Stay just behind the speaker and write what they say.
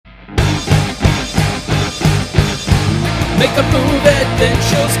Make a move,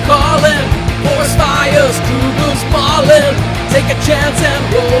 adventures calling. Forest fires, cougars bawling. Take a chance and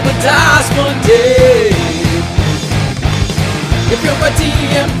roll the dice one day. If you're a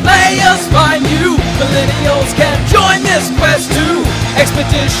DM, players find you. Millennials can join this quest too.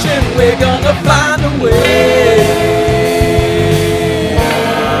 Expedition, we're gonna find a way.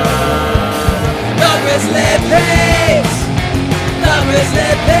 The Grizzly Pigs. The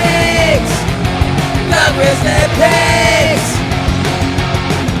Grizzly Pigs. The Grizzly Pigs.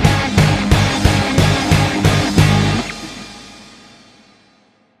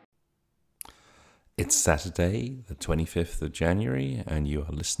 It's Saturday, the 25th of January, and you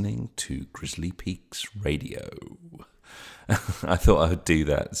are listening to Grizzly Peaks Radio. I thought I would do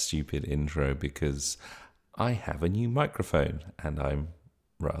that stupid intro because I have a new microphone and I'm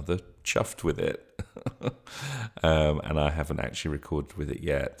rather chuffed with it. And I haven't actually recorded with it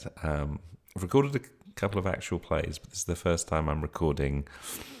yet. I've recorded a couple of actual plays, but this is the first time I'm recording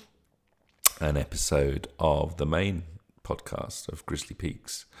an episode of the main podcast of Grizzly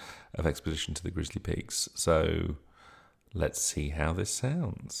Peaks, of Expedition to the Grizzly Peaks. So let's see how this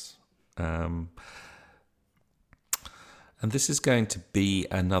sounds. And this is going to be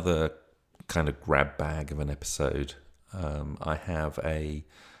another kind of grab bag of an episode. I have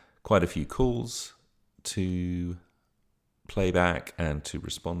quite a few calls to play back and to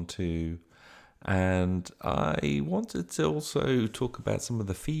respond to. And I wanted to also talk about some of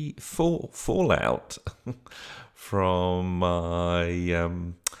the fallout from my,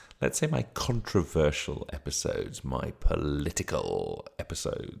 let's say, my controversial episodes, my political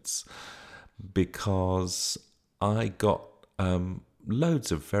episodes, because I got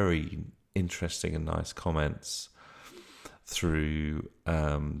loads of very interesting and nice comments through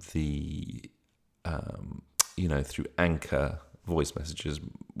through Anchor voice messages,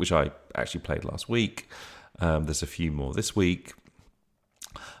 which I actually played last week. There's a few more this week.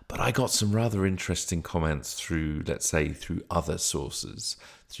 But I got some rather interesting comments through, let's say, through other sources,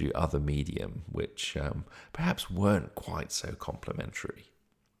 through other medium, which perhaps weren't quite so complimentary.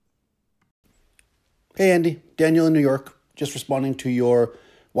 Hey Andy, Daniel in New York. Just responding to your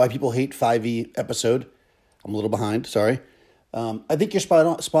Why People Hate 5e episode. I'm a little behind, sorry. I think you're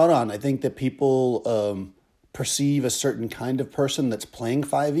spot on. I think that people perceive a certain kind of person that's playing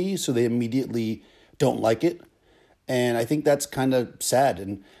 5e, so they immediately don't like it. And I think that's kind of sad.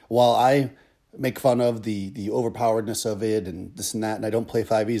 And while I make fun of the overpoweredness of it and this and that, and I don't play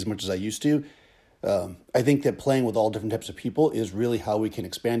 5e as much as I used to, I think that playing with all different types of people is really how we can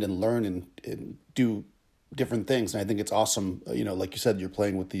expand and learn and do different things. And I think it's awesome. Like you said, you're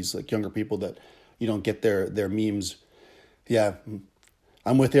playing with these like younger people that you don't get their memes. Yeah,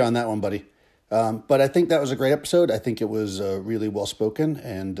 I'm with you on that one, buddy. But I think that was a great episode. I think it was really well spoken.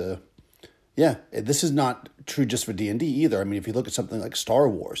 And this is not true just for D&D either. I mean, if you look at something like Star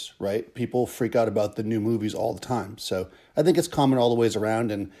Wars, right? People freak out about the new movies all the time. So I think it's common all the ways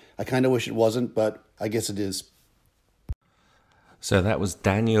around, and I kind of wish it wasn't, but I guess it is. So that was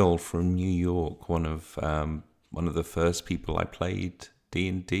Daniel from New York, one of the first people I played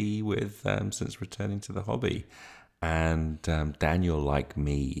D&D with since returning to the hobby. And Daniel, like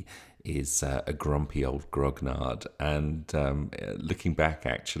me, is a grumpy old grognard. And looking back,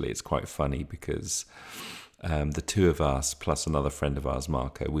 actually, it's quite funny because the two of us, plus another friend of ours,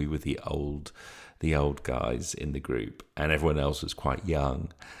 Marco, we were the old guys in the group, and everyone else was quite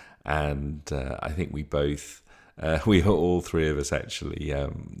young. And I think we both, all three of us actually,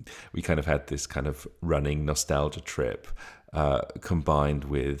 we kind of had this kind of running nostalgia trip combined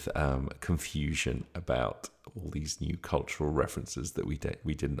with confusion about all these new cultural references that we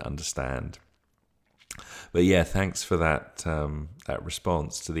didn't understand. But yeah, thanks for that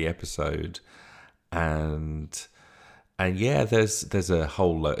response to the episode, and yeah, there's a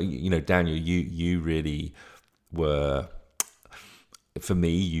whole Daniel, you really were, for me,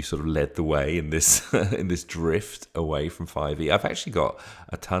 you sort of led the way in this in this drift away from 5e. I've actually got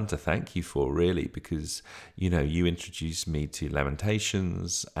a ton to thank you for, really, because you introduced me to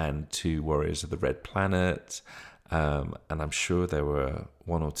Lamentations and to Warriors of the Red Planet, and I'm sure there were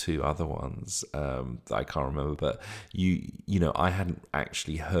one or two other ones that I can't remember. But I hadn't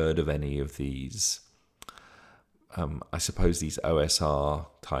actually heard of any of these. I suppose these OSR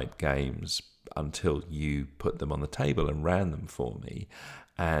type games until you put them on the table and ran them for me,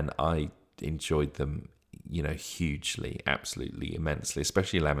 and I enjoyed them, hugely, absolutely, immensely,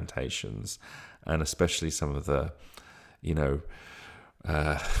 especially Lamentations, and especially some of the,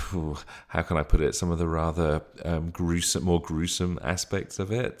 how can I put it? Some of the rather more gruesome aspects of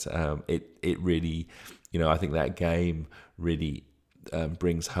it. It really, I think that game really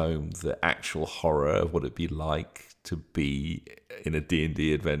brings home the actual horror of what it'd be like to be in a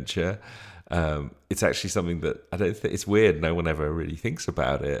D&D adventure. It's actually something that I don't think, it's weird, no one ever really thinks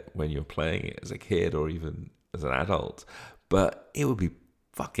about it when you're playing it as a kid or even as an adult, but it would be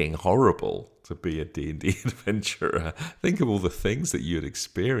fucking horrible to be a D&D adventurer. Think of all the things that you'd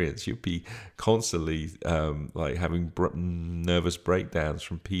experience. You'd be constantly like having nervous breakdowns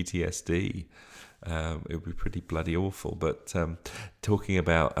from PTSD. It would be pretty bloody awful. But talking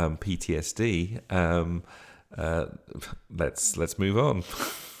about PTSD, let's move on.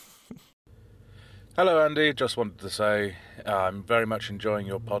 Hello, Andy. Just wanted to say I'm very much enjoying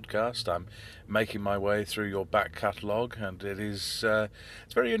your podcast. I'm making my way through your back catalogue, and it's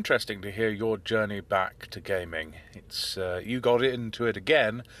very interesting to hear your journey back to gaming. It's you got into it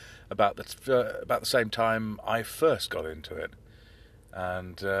again about the same time I first got into it,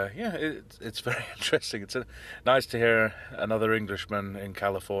 and it's very interesting. It's nice to hear another Englishman in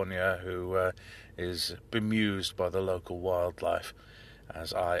California who is bemused by the local wildlife,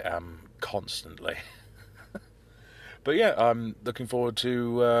 as I am constantly. But yeah, I'm looking forward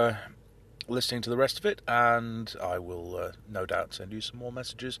to listening to the rest of it, and I will no doubt send you some more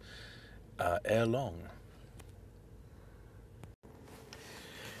messages ere long.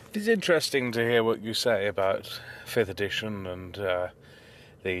 It is interesting to hear what you say about 5th edition and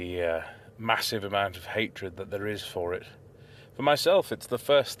the massive amount of hatred that there is for it. For myself, it's the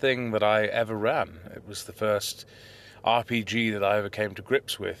first thing that I ever ran. It was the first RPG that I ever came to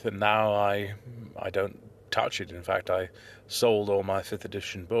grips with, and now I don't touch it. In fact, I sold all my 5th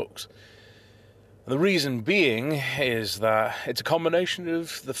edition books. The reason being is that it's a combination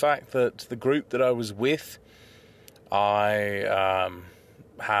of the fact that the group that I was with, I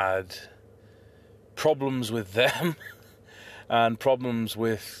had problems with them and problems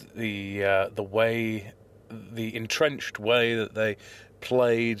with the entrenched way that they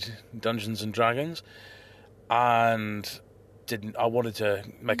played Dungeons and Dragons, and I wanted to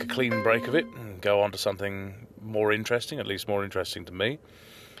make a clean break of it and go on to something more interesting, at least more interesting to me.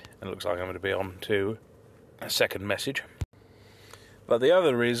 And it looks like I'm going to be on to a second message. But the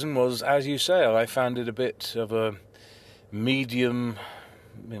other reason was, as you say, I found it a bit of a medium,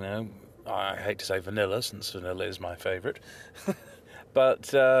 I hate to say vanilla, since vanilla is my favourite,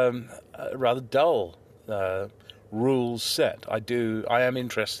 but rather dull rules set. I am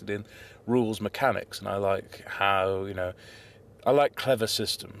interested in rules mechanics, and I like how, I like clever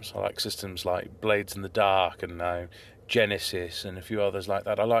systems. I like systems like Blades in the Dark and Genesis and a few others like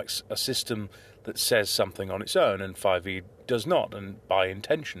that. I like a system that says something on its own, and 5e does not, and by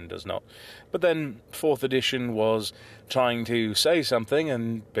intention does not. But then 4th edition was trying to say something,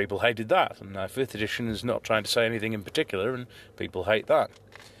 and people hated that. And now 5th edition is not trying to say anything in particular, and people hate that.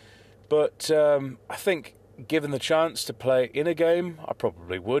 But I think, given the chance to play in a game, I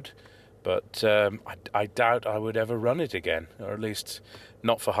probably would. But I doubt I would ever run it again, or at least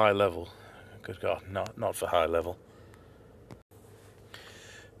not for high level. Good God, not for high level.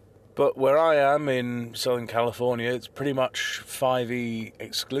 But where I am in Southern California, it's pretty much 5e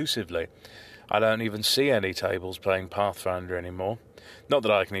exclusively. I don't even see any tables playing Pathfinder anymore. Not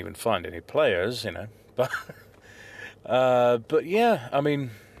that I can even find any players, but yeah, I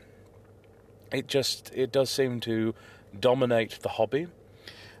mean, it does seem to dominate the hobby.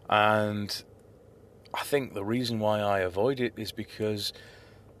 And I think the reason why I avoid it is because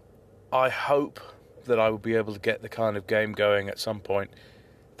I hope that I will be able to get the kind of game going at some point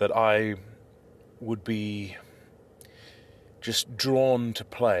that I would be just drawn to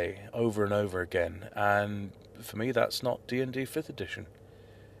play over and over again. And for me, that's not D&D 5th edition.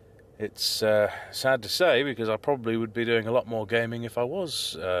 It's sad to say, because I probably would be doing a lot more gaming if I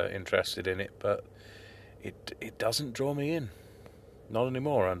was interested in it, but it doesn't draw me in. Not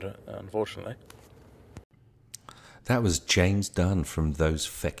anymore, unfortunately. That was James Dunn from Those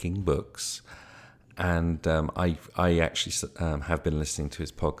Fecking Books. And I actually have been listening to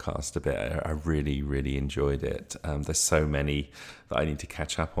his podcast a bit. I really, really enjoyed it. There's so many that I need to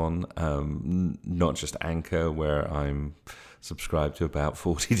catch up on. Not just Anchor, where I'm subscribed to about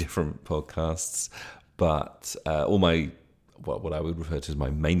 40 different podcasts, but all my, what I would refer to as my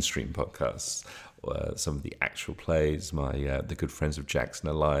mainstream podcasts. Some of the actual plays, the good friends of Jackson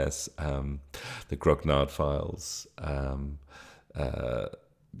Elias, the Grognard Files,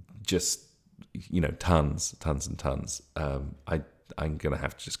 just tons and tons. I'm gonna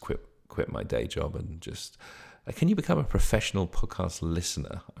have to just quit my day job and just. Can you become a professional podcast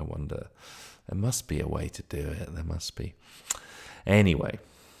listener? I wonder. There must be a way to do it. There must be. Anyway,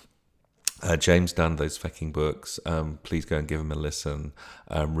 James Dunn, those fucking books. Please go and give him a listen.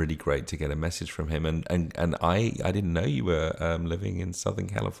 Really great to get a message from him. And I didn't know you were living in Southern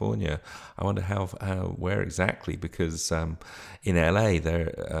California. I wonder where exactly, because in LA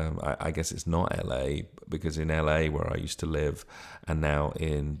I guess it's not LA, because in LA where I used to live, and now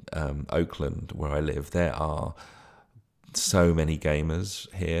in Oakland where I live, there are so many gamers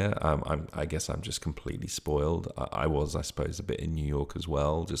here. I guess I'm just completely spoiled. I suppose, a bit in New York as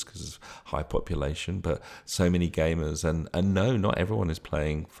well, just because of high population, but so many gamers. And no, not everyone is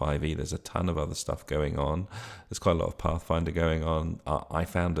playing 5e. There's a ton of other stuff going on. There's quite a lot of Pathfinder going on. I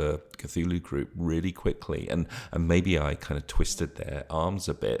found a Cthulhu group really quickly, and maybe I kind of twisted their arms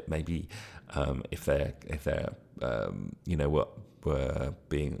a bit. Maybe if they're were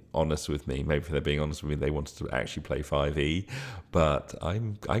being honest with me. Maybe if they're being honest with me, they wanted to actually play 5e, but I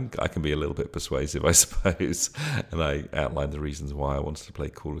can be a little bit persuasive, I suppose, and I outlined the reasons why I wanted to play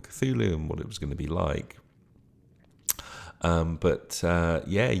Call of Cthulhu and what it was going to be like. You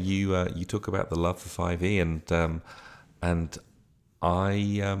talk about the love for 5e, and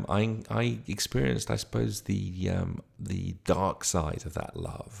I experienced, I suppose, the dark side of that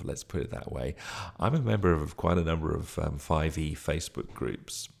love. Let's put it that way. I'm a member of quite a number of 5e Facebook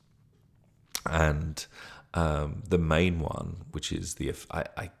groups, and the main one, which is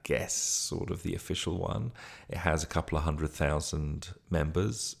I guess sort of the official one, it has a couple of 100,000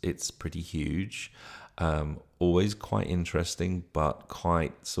 members. It's pretty huge. Always quite interesting, but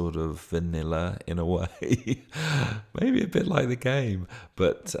quite sort of vanilla in a way. Maybe a bit like the game,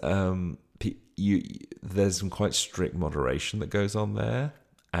 but there's some quite strict moderation that goes on there,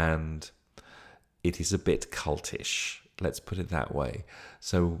 and it is a bit cultish. Let's put it that way.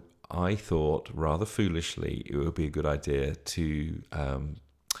 So I thought, rather foolishly, it would be a good idea to,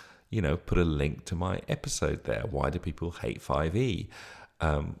 put a link to my episode there. Why do people hate 5e?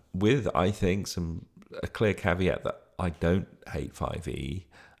 With, I think, a clear caveat that I don't hate 5e,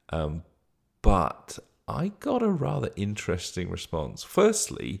 but I got a rather interesting response.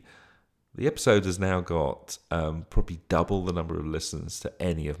 Firstly, the episode has now got probably double the number of listens to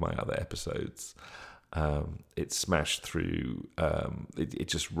any of my other episodes. It smashed through, it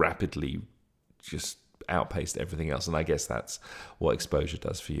just rapidly just outpaced everything else, and I guess that's what exposure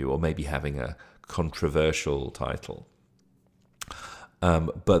does for you, or maybe having a controversial title.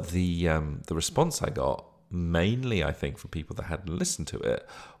 But the response I got, mainly I think from people that hadn't listened to it,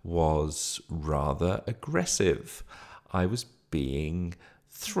 was rather aggressive. I was being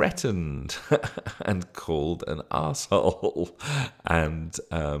threatened and called an arsehole, and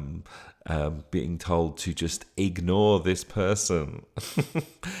being told to just ignore this person,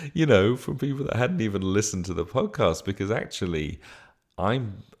 from people that hadn't even listened to the podcast, because actually I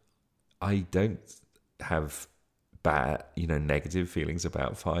don't have bad, negative feelings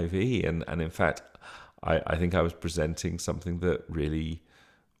about 5e, and in fact, I think I was presenting something that really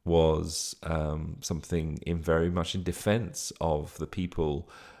was something very much in defense of the people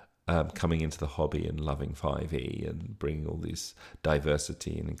coming into the hobby and loving 5e and bringing all this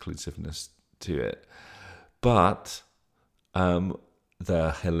diversity and inclusiveness to it. But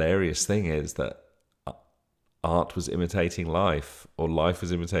the hilarious thing is that art was imitating life, or life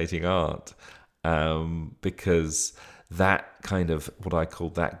was imitating art. Because that kind of, what I call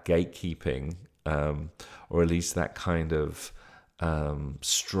that gatekeeping, or at least that kind of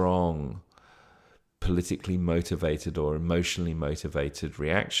strong, politically motivated or emotionally motivated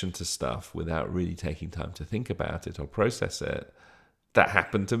reaction to stuff without really taking time to think about it or process it, that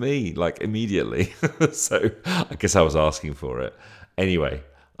happened to me, like, immediately. So I guess I was asking for it. Anyway,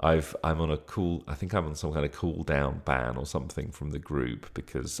 I think I'm on some kind of cool down ban or something from the group,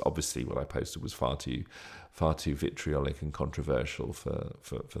 because obviously what I posted was far too vitriolic and controversial for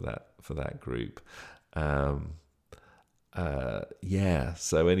that group.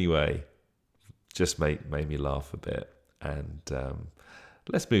 So anyway, just made me laugh a bit, and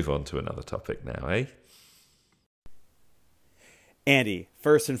let's move on to another topic now, eh? Andy,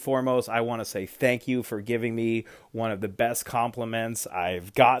 first and foremost, I want to say thank you for giving me one of the best compliments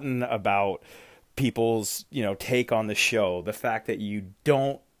I've gotten about people's, take on the show. The fact that you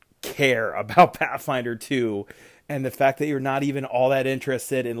don't care about Pathfinder 2, and the fact that you're not even all that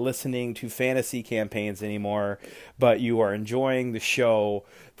interested in listening to fantasy campaigns anymore, but you are enjoying the show.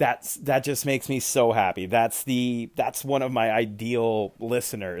 That just makes me so happy. That's one of my ideal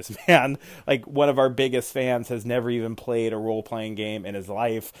listeners, man. Like, one of our biggest fans has never even played a role-playing game in his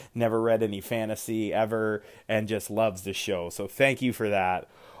life, never read any fantasy ever, and just loves the show. So thank you for that.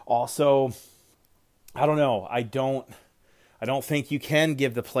 Also, I don't know. I don't think you can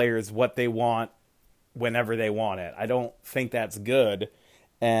give the players what they want whenever they want it. I don't think that's good.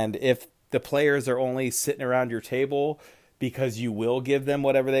 And if the players are only sitting around your table because you will give them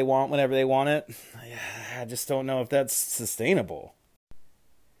whatever they want whenever they want it, I just don't know if that's sustainable.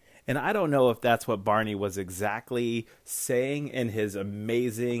 And I don't know if that's what Barney was exactly saying in his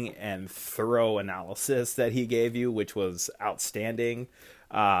amazing and thorough analysis that he gave you, which was outstanding.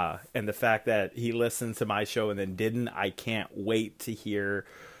 And the fact that he listened to my show and then didn't, I can't wait to hear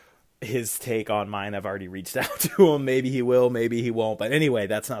his take on mine. I've already reached out to him. Maybe he will, maybe he won't. But anyway,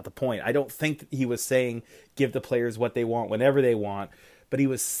 that's not the point. I don't think he was saying give the players what they want whenever they want, but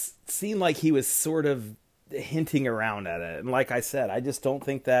seemed like he was sort of hinting around at it. And like I said, I just don't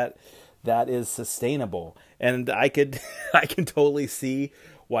think that is sustainable. And I can totally see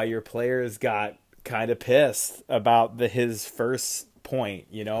why your players got kind of pissed about his first point.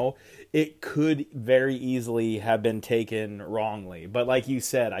 It could very easily have been taken wrongly, but like you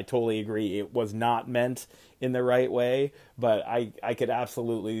said, I totally agree, it was not meant in the right way. But I could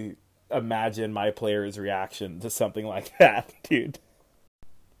absolutely imagine my players' reaction to something like that, dude.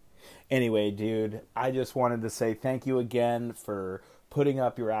 Anyway, dude, I just wanted to say thank you again for putting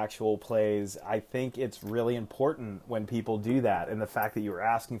up your actual plays. I think it's really important when people do that, and the fact that you were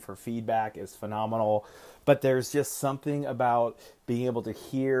asking for feedback is phenomenal. But there's just something about being able to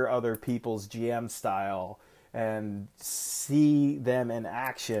hear other people's GM style and see them in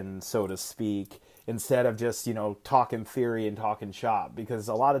action, so to speak, instead of just, talking theory and talking shop. Because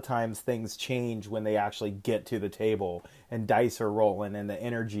a lot of times things change when they actually get to the table and dice are rolling and the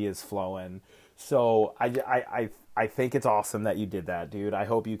energy is flowing. So I think it's awesome that you did that, dude. I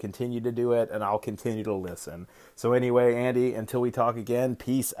hope you continue to do it, and I'll continue to listen. So anyway, Andy, until we talk again,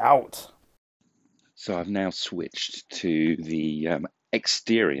 peace out. So I've now switched to the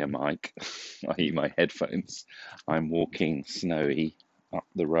exterior mic, i.e. my headphones. I'm walking snowy up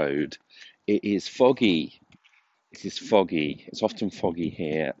the road. It is foggy. It is foggy. It's often foggy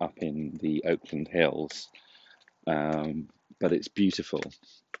here up in the Oakland Hills, but it's beautiful.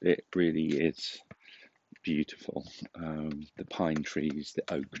 It really is beautiful. The pine trees, the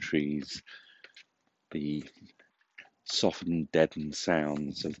oak trees, the softened, deadened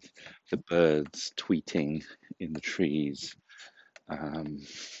sounds of the birds tweeting in the trees.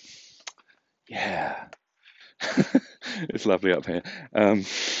 Yeah, it's lovely up here.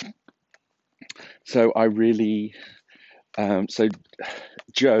 So I really, so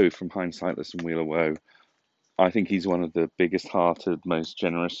Joe from Hindsightless and Wheel of Woe, I think he's one of the biggest hearted, most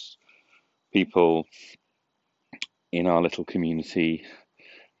generous people in our little community.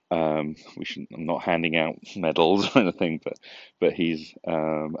 I'm not handing out medals or anything, but he's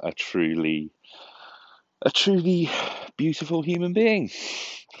a truly beautiful human being.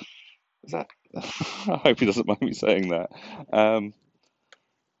 Is that? I hope he doesn't mind me saying that.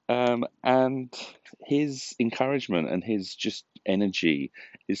 And his encouragement and his just energy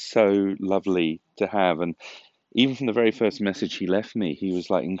is so lovely to have. And even from the very first message he left me, he was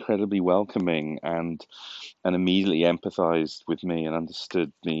like incredibly welcoming and immediately empathized with me and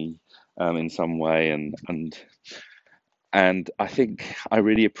understood me in some way. And I think I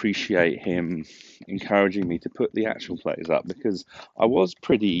really appreciate him encouraging me to put the actual plays up, because I was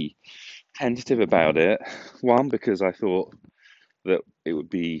pretty tentative about it. One, because I thought that they would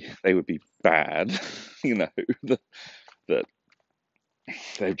be bad, that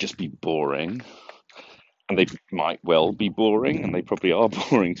they'd just be boring. And they might well be boring, and they probably are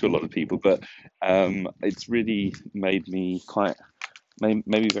boring to a lot of people. But it's really made me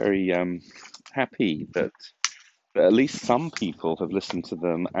maybe very happy that at least some people have listened to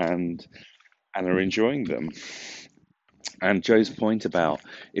them and are enjoying them. And Joe's point about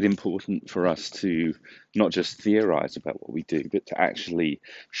it important for us to not just theorize about what we do, but to actually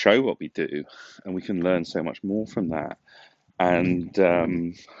show what we do, and we can learn so much more from that.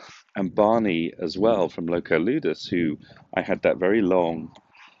 And Barney as well from Loco Ludus, who I had that very long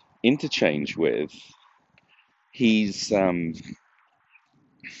interchange with. He's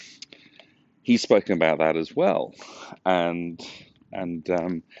spoken about that as well, and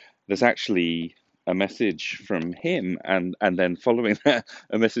there's actually a message from him, and then following that,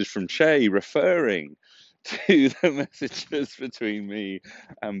 a message from Che referring to the messages between me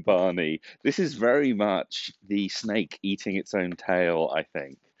and Barney. This is very much the snake eating its own tail, I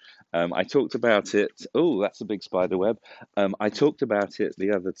think. I talked about it. Oh, that's a big spider web. I talked about it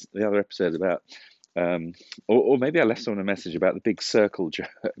the other episode about, or maybe I left on a message about the big circle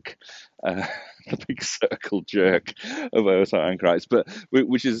jerk, the big circle jerk of OSI Anchorites, but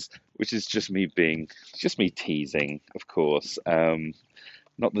which is just me teasing, of course.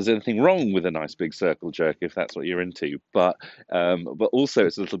 Not that there's anything wrong with a nice big circle jerk if that's what you're into, but also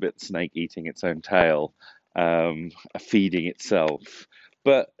it's a little bit snake eating its own tail, feeding itself.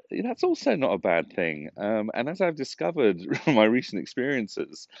 But that's also not a bad thing. And as I've discovered from my recent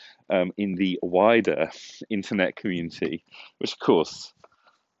experiences in the wider internet community, which of course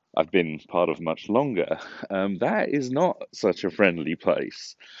I've been part of much longer, that is not such a friendly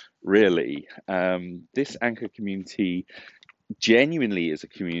place, really. This Anchor community genuinely is a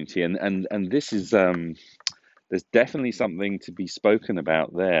community, and this is there's definitely something to be spoken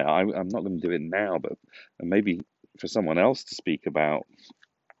about there. I'm not going to do it now, but maybe for someone else to speak about,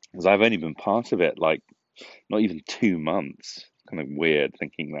 because I've only been part of it like not even 2 months. Kind of weird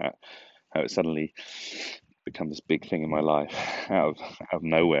thinking that how it suddenly become this big thing in my life out of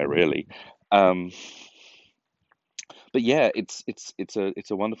nowhere, really. But yeah, it's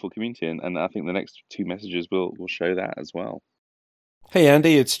a wonderful community, and I think the next 2 messages will show that as well. Hey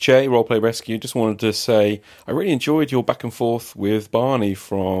Andy, it's Jay, Roleplay Rescue. Just wanted to say I really enjoyed your back and forth with Barney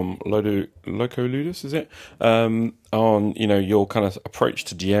from Loco Ludus, is it? On, you know, your kind of approach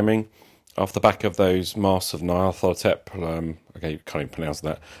to DMing off the back of those Masks of Nyarlathotep, okay, can't even pronounce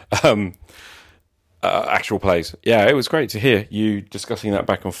that, actual plays. Yeah, it was great to hear you discussing that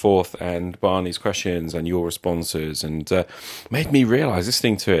back and forth and Barney's questions and your responses, and made me realise,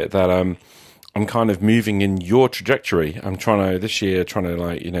 listening to it, that I'm kind of moving in your trajectory. I'm this year trying to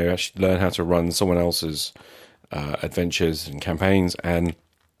like, you know, actually learn how to run someone else's adventures and campaigns, and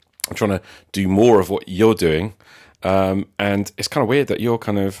I'm trying to do more of what you're doing. And it's kind of weird that you're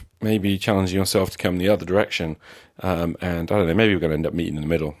kind of maybe challenging yourself to come the other direction. And I don't know, maybe we're going to end up meeting in the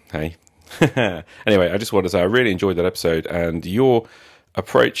middle. Hey. Anyway, I just wanted to say I really enjoyed that episode, and your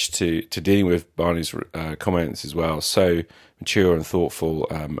approach to dealing with Barney's comments as well. So mature and thoughtful.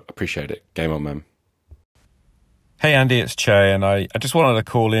 Appreciate it. Game on, man. Hey Andy, it's Che, and I just wanted to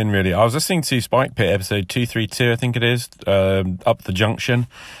call in really. I was listening to Spike Pit episode 232, I think it is, Up the Junction,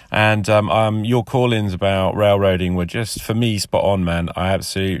 and your call-ins about railroading were just, for me, spot on, man. I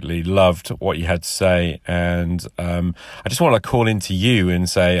absolutely loved what you had to say, and I just want to call in to you and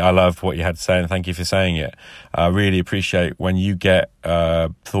say I loved what you had to say, and thank you for saying it. I really appreciate when you get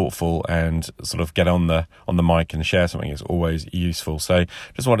thoughtful and sort of get on the mic and share something. It's always useful. So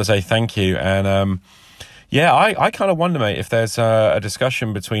just want to say thank you, and yeah, I kind of wonder, mate, if there's a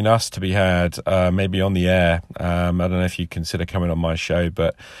discussion between us to be had, maybe on the air. I don't know if you consider coming on my show,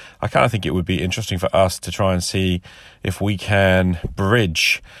 but I kind of think it would be interesting for us to try and see if we can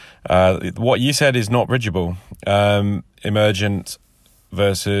bridge. What you said is not bridgeable. Emergent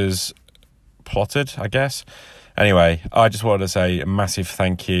versus plotted, I guess. Anyway, I just wanted to say a massive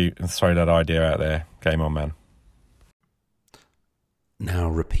thank you and throw that idea out there. Game on, man. Now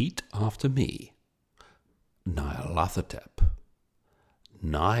repeat after me. Nyarlathotep.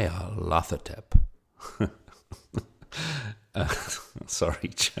 Nyarlathotep.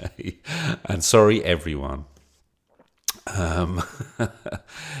 Sorry, Jay. And sorry, everyone.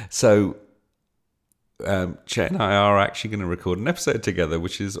 So, Jay and I are actually going to record an episode together,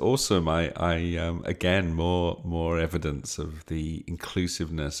 which is awesome. I again, more evidence of the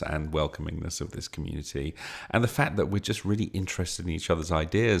inclusiveness and welcomingness of this community, and the fact that we're just really interested in each other's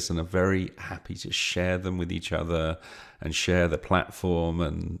ideas and are very happy to share them with each other and share the platform.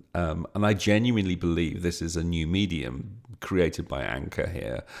 And I genuinely believe this is a new medium created by Anchor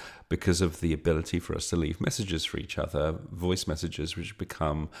here, because of the ability for us to leave messages for each other, voice messages, which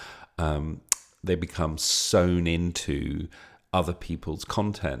become they become sewn into other people's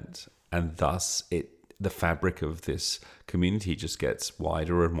content, and thus the fabric of this community just gets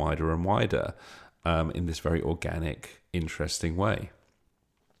wider and wider and wider in this very organic, interesting way.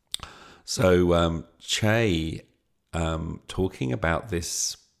 So Che, talking about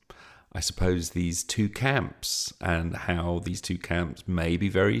this, I suppose, these two camps and how these two camps may be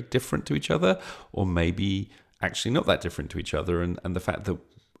very different to each other, or maybe actually not that different to each other, and the fact that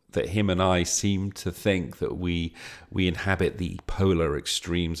him and I seem to think that we inhabit the polar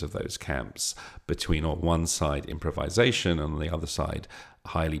extremes of those camps, between on one side improvisation and on the other side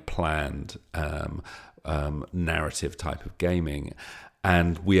highly planned narrative type of gaming,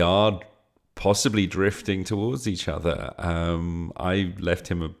 and we are possibly drifting towards each other. I left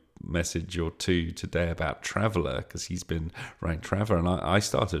him a message or two today about Traveller, because he's been running Traveller, and I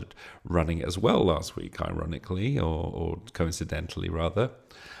started running it as well last week, ironically, or coincidentally rather.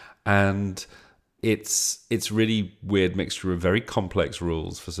 And it's really weird mixture of very complex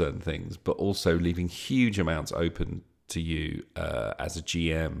rules for certain things, but also leaving huge amounts open to you as a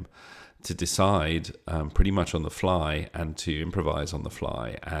GM to decide pretty much on the fly and to improvise on the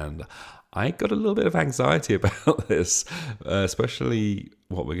fly. And I got a little bit of anxiety about this, especially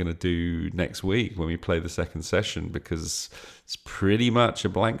what we're going to do next week when we play the second session, because it's pretty much a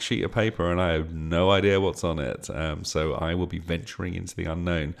blank sheet of paper and I have no idea what's on it. So I will be venturing into the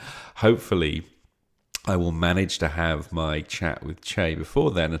unknown. Hopefully, I will manage to have my chat with Che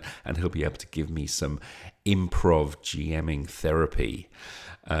before then, and he'll be able to give me some improv GMing therapy,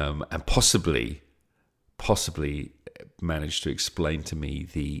 and possibly manage to explain to me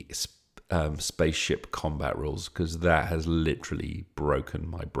the spaceship combat rules, because that has literally broken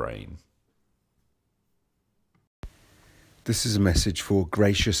my brain. This is a message for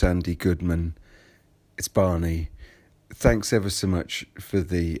gracious Andy Goodman. It's Barney. Thanks ever so much for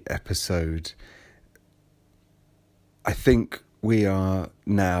the episode. I think we are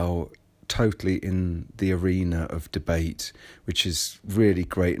now totally in the arena of debate, which is really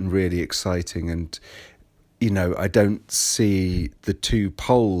great and really exciting. And I don't see the two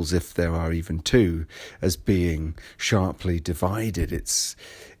poles, if there are even two, as being sharply divided. It's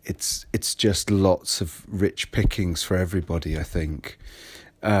just lots of rich pickings for everybody, I think.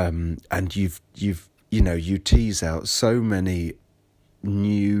 And you tease out so many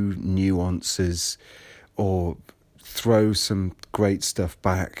new nuances, or throw some great stuff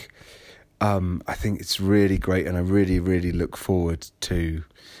back. I think it's really great, and I really, really look forward to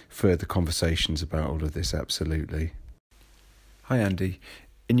further conversations about all of this, absolutely. Hi, Andy.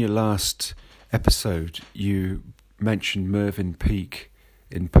 In your last episode, you mentioned Mervyn Peake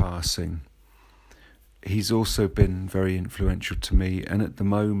in passing. He's also been very influential to me, and at the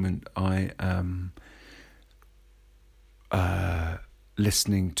moment I am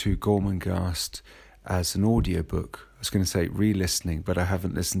listening to Gormenghast as an audiobook. I was going to say re-listening, but I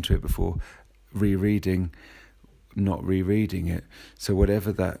haven't listened to it before. Rereading, not rereading it. So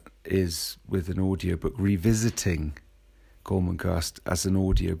whatever that is with an audiobook, revisiting Gormenghast as an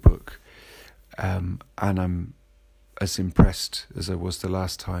audiobook. And I'm as impressed as I was the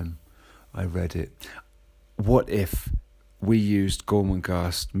last time I read it. What if we used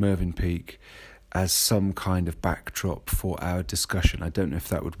Gormenghast, Mervyn Peake, as some kind of backdrop for our discussion? I don't know if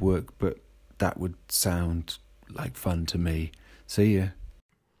that would work, but that would sound like fun to me. See ya.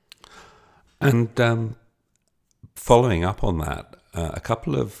 And following up on that, a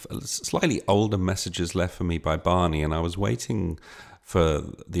couple of slightly older messages left for me by Barney, and I was waiting for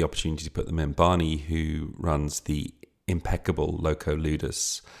the opportunity to put them in. Barney, who runs the impeccable Loco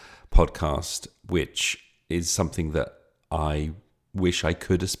Ludus podcast, which is something that I wish I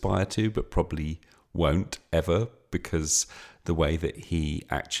could aspire to, but probably won't ever, because the way that he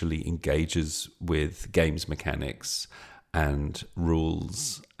actually engages with games mechanics and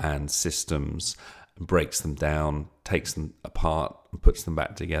rules and systems, breaks them down, takes them apart and puts them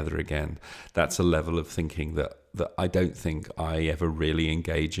back together again. That's a level of thinking that I don't think I ever really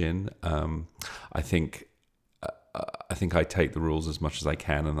engage in. I think I take the rules as much as I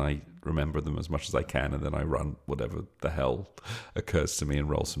can, and I remember them as much as I can, and then I run whatever the hell occurs to me and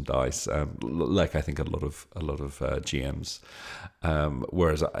roll some dice. Like I think a lot of GMs.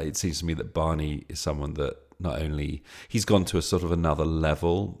 Whereas it seems to me that Barney is someone that not only he's gone to a sort of another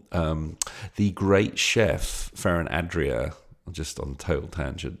level. The great chef Ferran Adria, just on total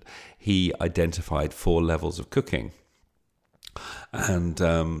tangent, he identified 4 levels of cooking, and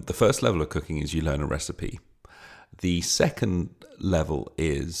the first level of cooking is you learn a recipe. The second level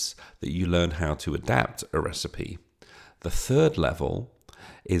is that you learn how to adapt a recipe. The third level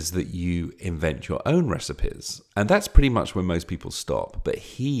is that you invent your own recipes. And that's pretty much where most people stop. But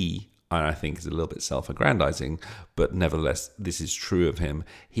he, I think, is a little bit self-aggrandizing, but nevertheless, this is true of him.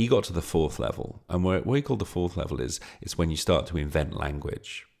 He got to the 4th level. And what he called the 4th level is when you start to invent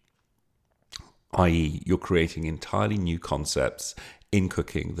language, i.e. you're creating entirely new concepts in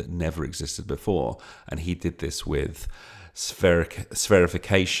cooking that never existed before. And he did this with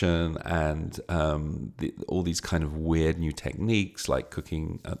spherification and all these kind of weird new techniques, like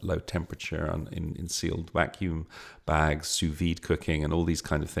cooking at low temperature in sealed vacuum bags, sous vide cooking, and all these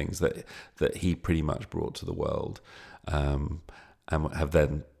kind of things that he pretty much brought to the world, and have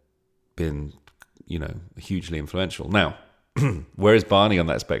then been, hugely influential. Now, where is Barney on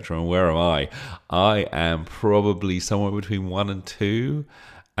that spectrum, and where am I? I am probably somewhere between 1 and 2,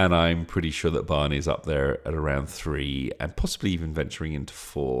 and I'm pretty sure that Barney's up there at around 3, and possibly even venturing into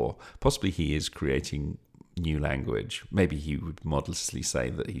 4. Possibly he is creating new language. Maybe he would modestly say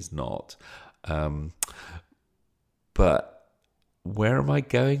that he's not. But where am I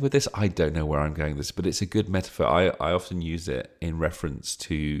going with this? I don't know where I'm going with this, but it's a good metaphor. I often use it in reference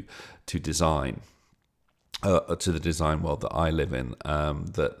to design. To the design world that I live in,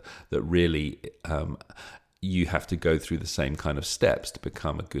 that really you have to go through the same kind of steps to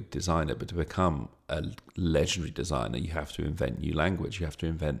become a good designer. But to become a legendary designer, you have to invent new language. You have to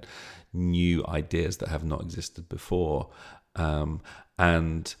invent new ideas that have not existed before.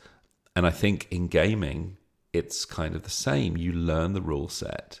 And I think in gaming, it's kind of the same. You learn the rule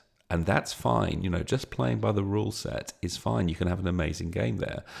set, and that's fine. Just playing by the rule set is fine. You can have an amazing game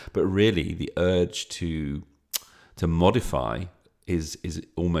there. But really, the urge to modify is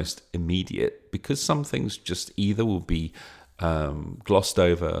almost immediate, because some things just either will be glossed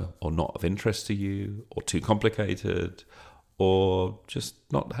over or not of interest to you, or too complicated, or just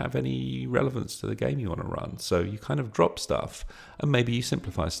not have any relevance to the game you want to run. So you kind of drop stuff, and maybe you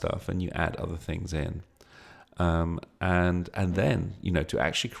simplify stuff and you add other things in. And then, to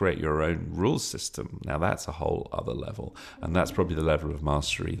actually create your own rules system, now that's a whole other level. And that's probably the level of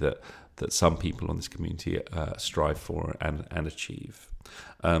mastery that some people on this community strive for and achieve.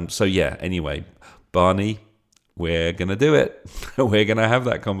 Anyway, Barney, we're going to do it. We're going to have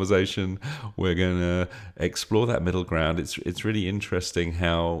that conversation. We're going to explore that middle ground. It's really interesting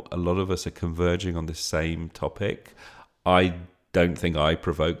how a lot of us are converging on this same topic. I don't think I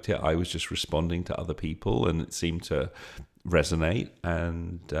provoked it. I was just responding to other people, and it seemed to resonate.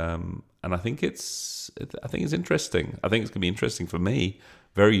 And I think it's interesting. I think it's going to be interesting for me.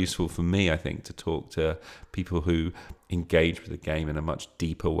 Very useful for me, I think, to talk to people who engage with the game in a much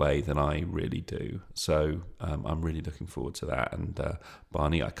deeper way than I really do. So I'm really looking forward to that. And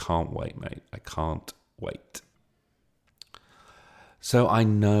Barney, I can't wait, mate. I can't wait. So I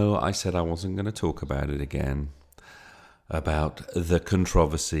know I said I wasn't going to talk about it again, about the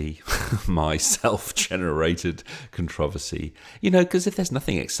controversy, my self-generated controversy. Because if there's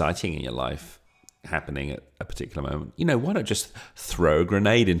nothing exciting in your life happening at a particular moment, why not just throw a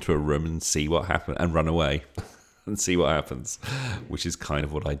grenade into a room and see what happens, and run away and see what happens, which is kind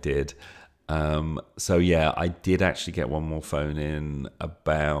of what I did. I did actually get one more phone in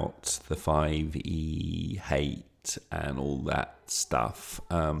about the 5e hate and all that stuff.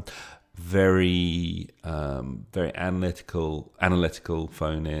 Very analytical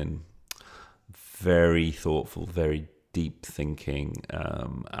phone in, very thoughtful, very deep thinking.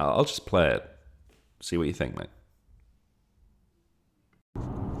 I'll just play it. See what you think, mate.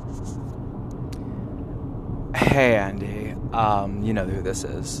 Hey, Andy. You know who this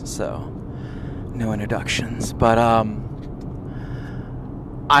is, so no introductions. But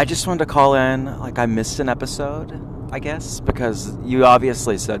I just wanted to call in. I missed an episode, I guess, because you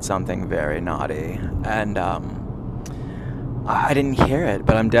obviously said something very naughty, and I didn't hear it.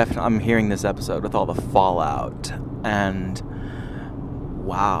 But I'm hearing this episode with all the fallout, and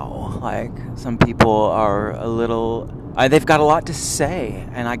wow, some people are a little, they've got a lot to say,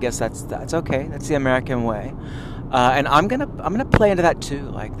 and I guess that's okay. That's the American way, and I'm gonna play into that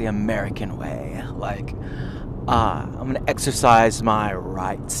too, the American way. I'm gonna exercise my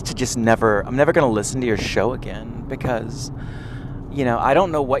rights to just I'm never gonna listen to your show again, because I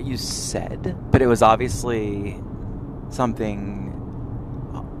don't know what you said, but it was obviously something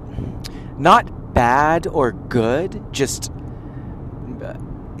not bad or good, just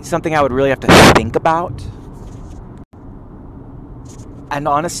something I would really have to think about. And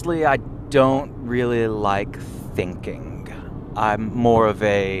honestly, I don't really like thinking. I'm more of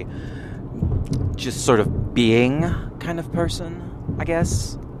a just sort of being kind of person, I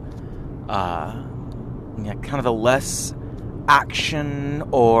guess. Kind of the less action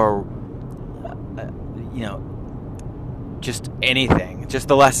or, just anything. Just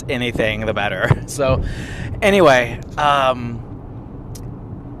the less anything, the better. So, anyway,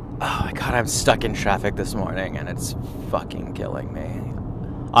 oh my god, I'm stuck in traffic this morning, and it's fucking killing me.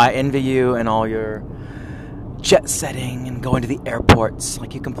 I envy you and all your jet setting and going to the airports.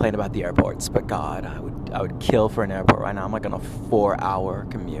 You complain about the airports, but god, I would kill for an airport right now. I'm on a 4-hour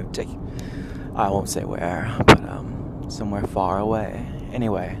commute to, I won't say where, but somewhere far away.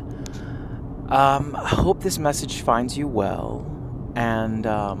 Anyway, I hope this message finds you well, and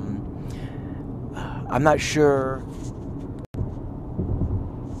I'm not sure.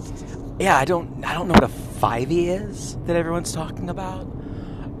 Yeah, I don't know what a 5e is that everyone's talking about.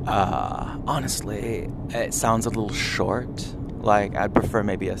 Honestly, it sounds a little short. I'd prefer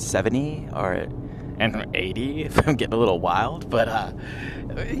maybe a 7e or an 80 if I'm getting a little wild. But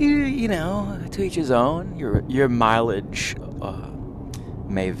you know, to each his own. Your mileage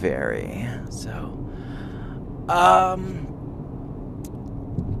may vary. So,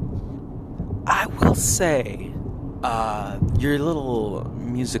 I will say, your little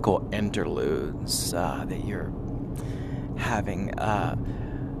musical interludes that you're having,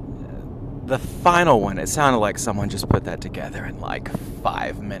 the final one, it sounded like someone just put that together in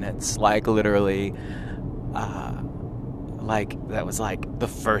 5 minutes. Literally like that was like the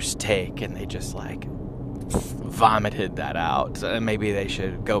first take, and they just like vomited that out. Maybe they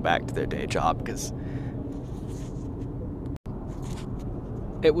should go back to their day job, because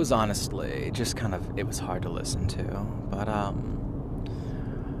it was honestly just kind of, it was hard to listen to. But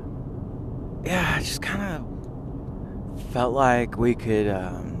yeah, I just kind of felt like we could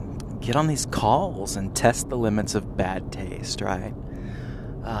get on these calls and test the limits of bad taste, right?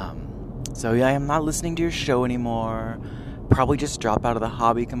 So yeah, I'm not listening to your show anymore. Probably just drop out of the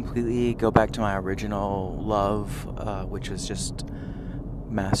hobby completely, go back to my original love, which was just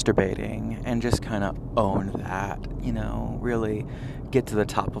masturbating, and just kind of own that, you know, really get to the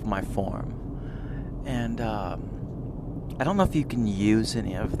top of my form. And I don't know if you can use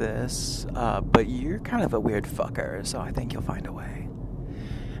any of this, but you're kind of a weird fucker, so I think you'll find a way.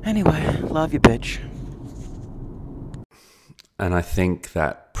 Anyway, love you, bitch. And I think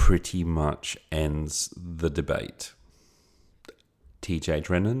that pretty much ends the debate. TJ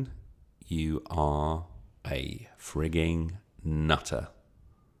Drennan, you are a frigging nutter.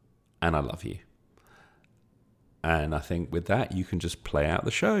 And I love you. And I think with that, you can just play out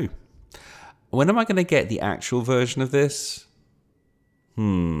the show. When am I going to get the actual version of this?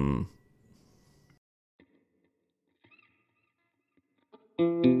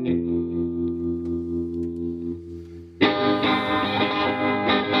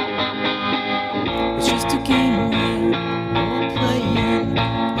 It's just a game you're playing.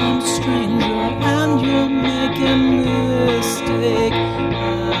 I'm a stranger and you're making mistake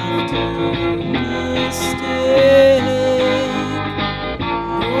after mistake.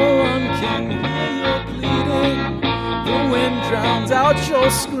 No one can hear your bleeding. The wind drowns out your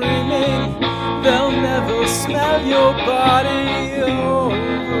screaming. They'll never smell your body. Oh,